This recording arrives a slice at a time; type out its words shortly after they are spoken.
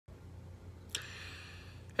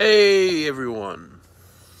Hey everyone,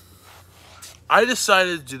 I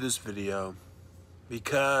decided to do this video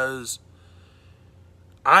because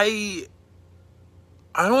I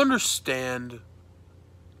don't understand.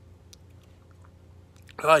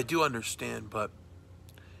 Well, I do understand, but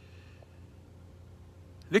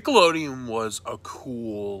Nickelodeon was a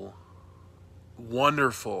cool,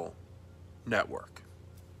 wonderful network.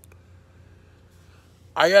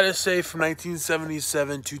 I gotta say, from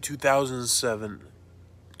 1977 to 2007,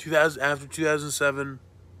 after 2007,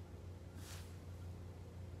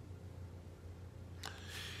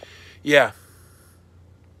 yeah.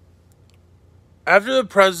 After the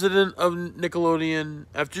president of Nickelodeon,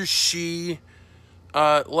 after she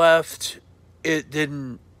left, it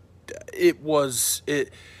didn't. It.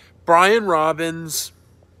 Brian Robbins,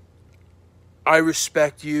 I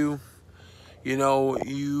respect you. You know,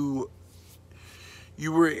 you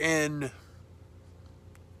were in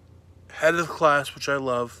head of class, which I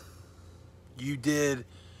love. You did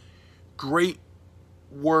great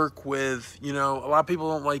work with, a lot of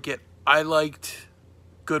people don't like it. I liked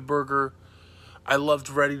Good Burger. I loved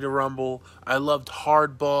Ready to Rumble. I loved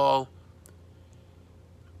Hardball.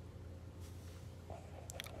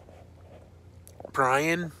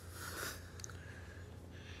 Brian,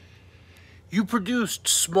 you produced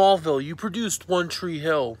Smallville. You produced One Tree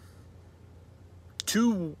Hill.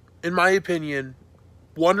 Two, in my opinion,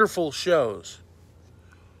 wonderful shows.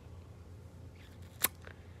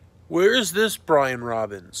 Where is this Brian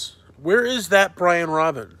Robbins? Where is that Brian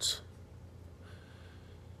Robbins?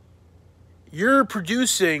 You're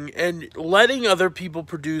producing and letting other people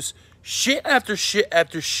produce shit after shit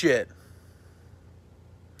after shit.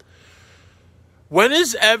 When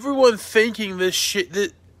is everyone thinking this shit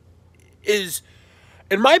that is,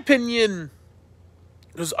 in my opinion,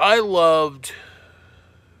 because I loved...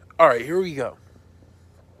 Alright, here we go.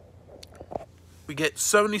 We get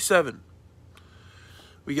 77.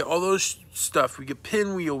 We get all those stuff. We get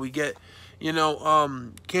Pinwheel. We get,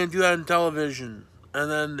 Can't Do That on Television.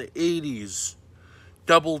 And then the 80s.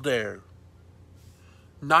 Double Dare.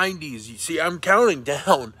 90s. You see, I'm counting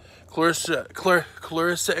down. Clarissa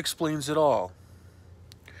Explains It All.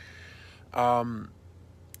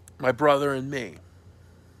 My Brother and Me.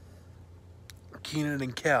 Kenan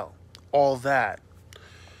and Kel. All that.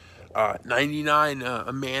 99,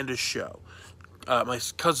 Amanda's Show. My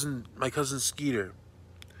cousin Skeeter.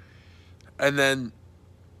 And then,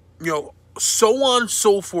 so on and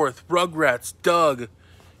so forth. Rugrats, Doug,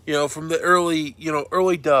 from the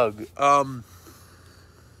early Doug. I'm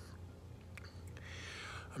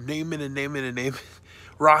naming.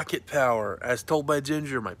 Rocket Power, as Told by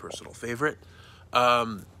Ginger, my personal favorite.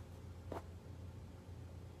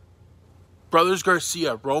 Brothers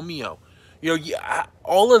Garcia, Romeo.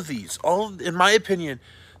 All of these, in my opinion,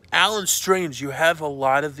 Alan Strange, you have a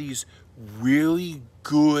lot of these really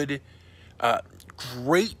good,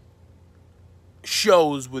 great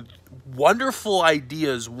shows with wonderful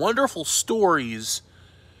ideas, wonderful stories.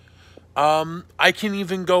 I can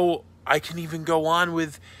even go on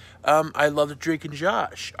with, I loved Drake and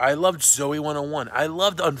Josh. I loved Zoe 101. I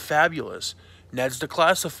loved Unfabulous. Ned's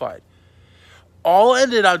Declassified. All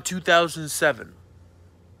ended on 2007.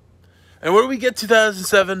 And where do we get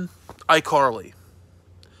 2007? iCarly.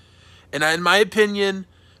 And in my opinion,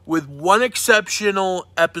 with one exceptional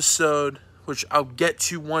episode, which I'll get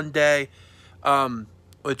to one day,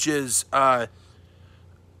 which is I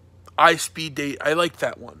Speed Date. I like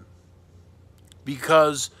that one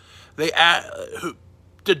because the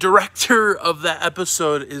director of that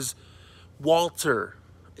episode is Walter,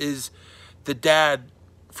 is the dad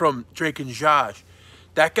from Drake and Josh.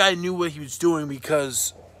 That guy knew what he was doing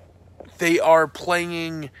because they are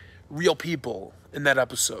playing real people in that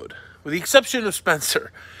episode. With the exception of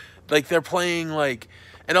Spencer. Like, they're playing,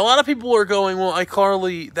 and a lot of people are going, well,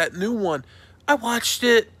 iCarly, that new one, I watched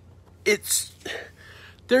it.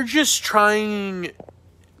 They're just trying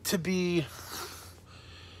to be,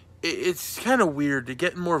 it's kind of weird to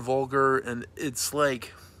get more vulgar, and it's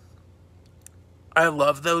like, I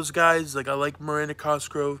love those guys. I like Miranda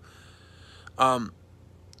Cosgrove. I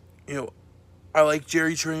like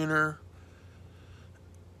Jerry Trainer.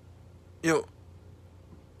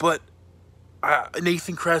 But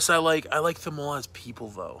Nathan Kress, I like them all as people,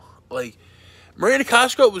 though. Miranda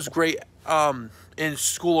Cosgrove was great in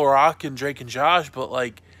School of Rock and Drake and Josh, but,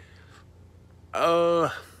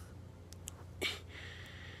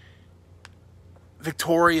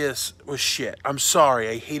 Victorious was shit. I'm sorry.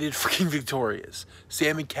 I hated freaking Victorious.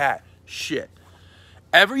 Sam and Cat, shit.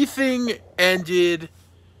 Everything ended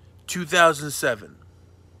 2007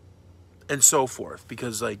 and so forth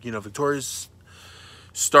because, Victorious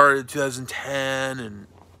started 2010 and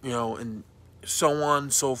and so on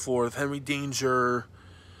and so forth. Henry Danger.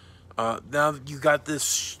 Now you got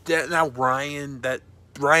this. Now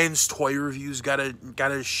Ryan's Toy Reviews got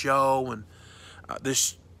a show, and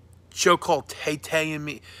this show called Tay Tay and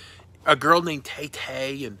Me, a girl named Tay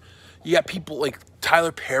Tay, and you got people like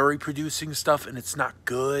Tyler Perry producing stuff, and it's not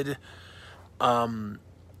good. An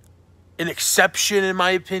exception, in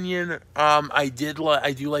my opinion. I do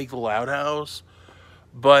like the Loud House,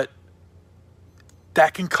 but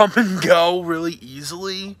that can come and go really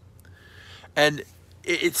easily, and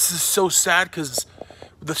it's just so sad because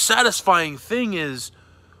the satisfying thing is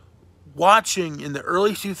watching in the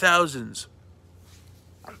early 2000s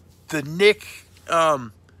the Nick,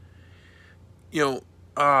 the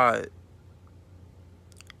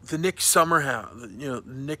Nick Summer house,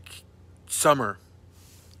 Nick Summer,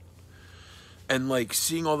 and like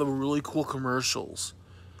seeing all the really cool commercials,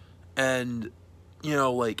 and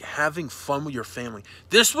like having fun with your family.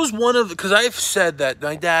 This was one of, because I've said that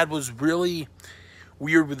my dad was really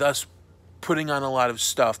weird with us putting on a lot of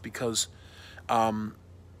stuff because, he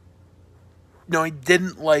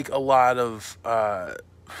didn't like a lot of,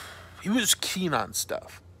 he was keen on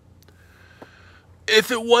stuff. If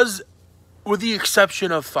it was, with the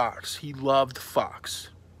exception of Fox, he loved Fox.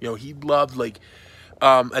 He loved, like,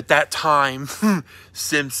 at that time,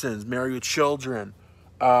 Simpsons, Married with Children.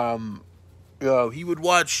 He would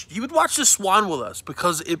watch The Swan with us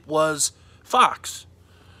because it was Fox.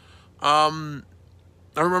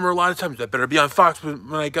 I remember a lot of times, that better be on Fox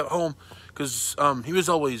when I got home, because he was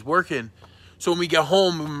always working. So when we get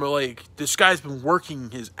home, we're like, this guy's been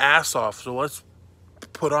working his ass off, so let's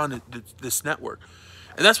put on this network.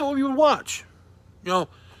 And that's what we would watch.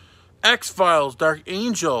 X-Files, Dark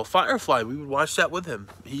Angel, Firefly, we would watch that with him.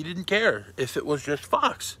 He didn't care if it was just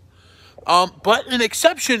Fox. But an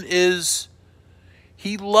exception is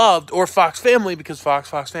he loved, or Fox Family, because Fox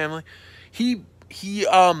Family, he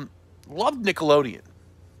loved Nickelodeon.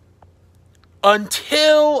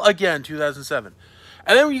 Until, again, 2007.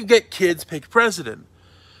 And then when you get Kids Pick President.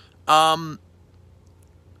 2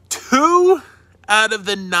 out of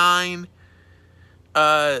the 9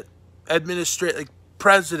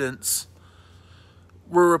 presidents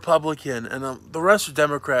were Republican, and the rest were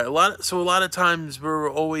Democrat. A lot of times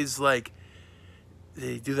we're always like,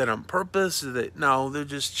 they do that on purpose? No, they're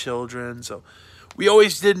just children. So we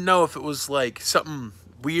always didn't know if it was like something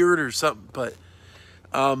weird or something. But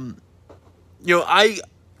I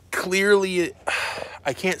clearly,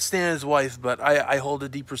 I can't stand his wife, but I hold a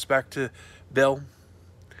deep respect to Bill.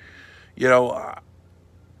 The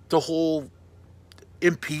whole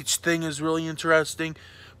impeached thing is really interesting,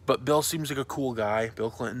 but Bill seems like a cool guy, Bill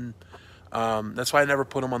Clinton. That's why I never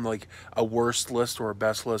put him on like a worst list or a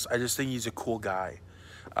best list. I just think he's a cool guy.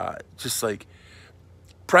 Just like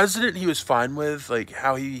president, he was fine with, like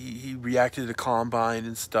how he reacted to Columbine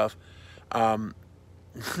and stuff.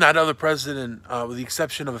 Not other president, with the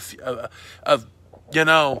exception of I'm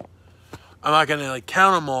not gonna like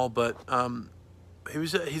count them all, but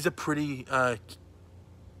he's a pretty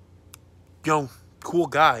cool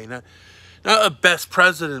guy. Not a best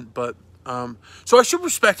president, but so I should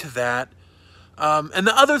respect to that. And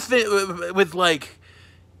the other thing with like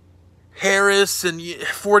Harris and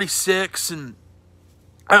 46, and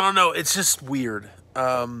I don't know, it's just weird.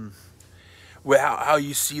 With how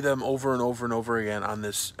you see them over and over and over again on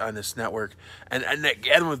this network, and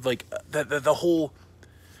again with like the whole.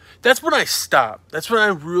 That's when I stopped. That's when I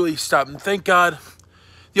really stopped. And thank God,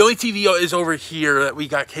 the only TV is over here that we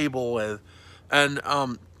got cable with, and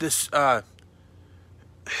this and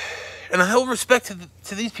I hold respect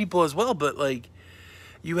to these people as well. But like,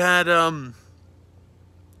 you had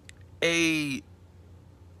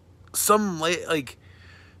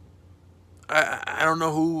I don't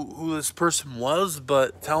know who this person was,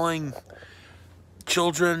 but telling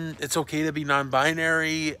children it's okay to be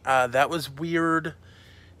non-binary, that was weird.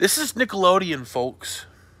 This is Nickelodeon, folks.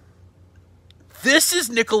 This is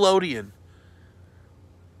Nickelodeon.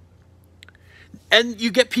 And you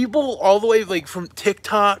get people all the way like from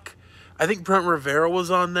TikTok. I think Brent Rivera was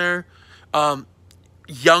on there.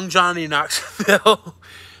 Young Johnny Knoxville.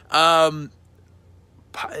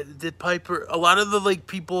 Did Piper. A lot of the like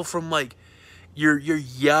people from like your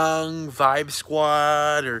young Vibe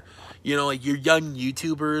Squad, or like your young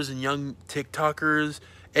YouTubers and young TikTokers,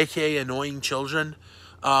 aka annoying children.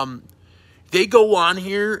 They go on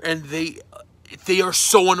here and they are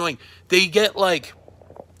so annoying. They get like,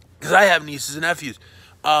 because I have nieces and nephews,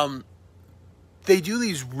 they do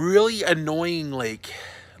these really annoying like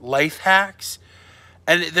life hacks,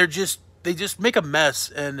 and they just make a mess,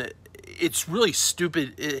 and it's really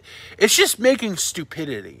stupid. It's just making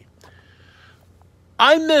stupidity.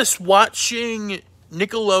 I miss watching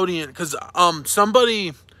Nickelodeon because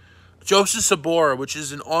somebody, Joseph Sabora, which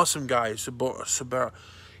is an awesome guy, Sabora,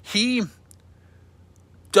 he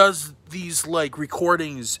does these like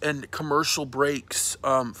recordings and commercial breaks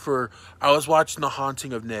for. I was watching The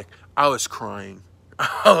Haunting of Nick. I was crying.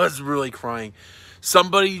 I was really crying.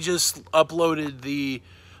 Somebody just uploaded the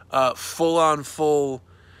full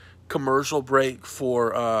commercial break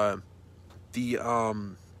for the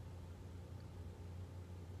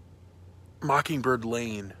Mockingbird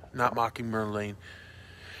Lane, not Mockingbird Lane.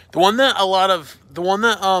 The one that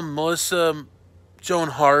Melissa Joan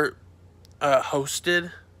Hart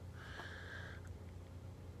hosted.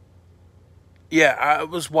 Yeah, I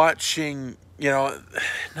was watching,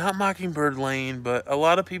 not Mockingbird Lane, but a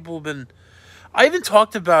lot of people have been. I even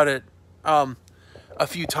talked about it a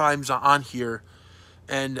few times on here,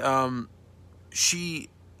 and she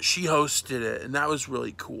hosted it, and that was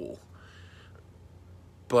really cool.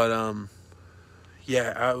 But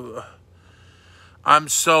yeah, I'm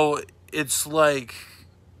so, it's like,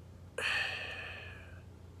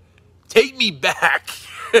 take me back.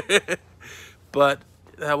 But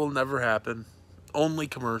that will never happen. Only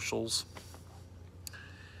commercials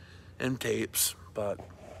and tapes. But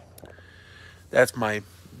that's my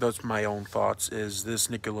own thoughts. Is this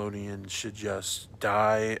Nickelodeon should just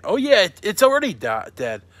die? Oh yeah, it's already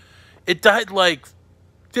dead. It died like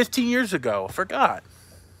 15 years ago. I forgot.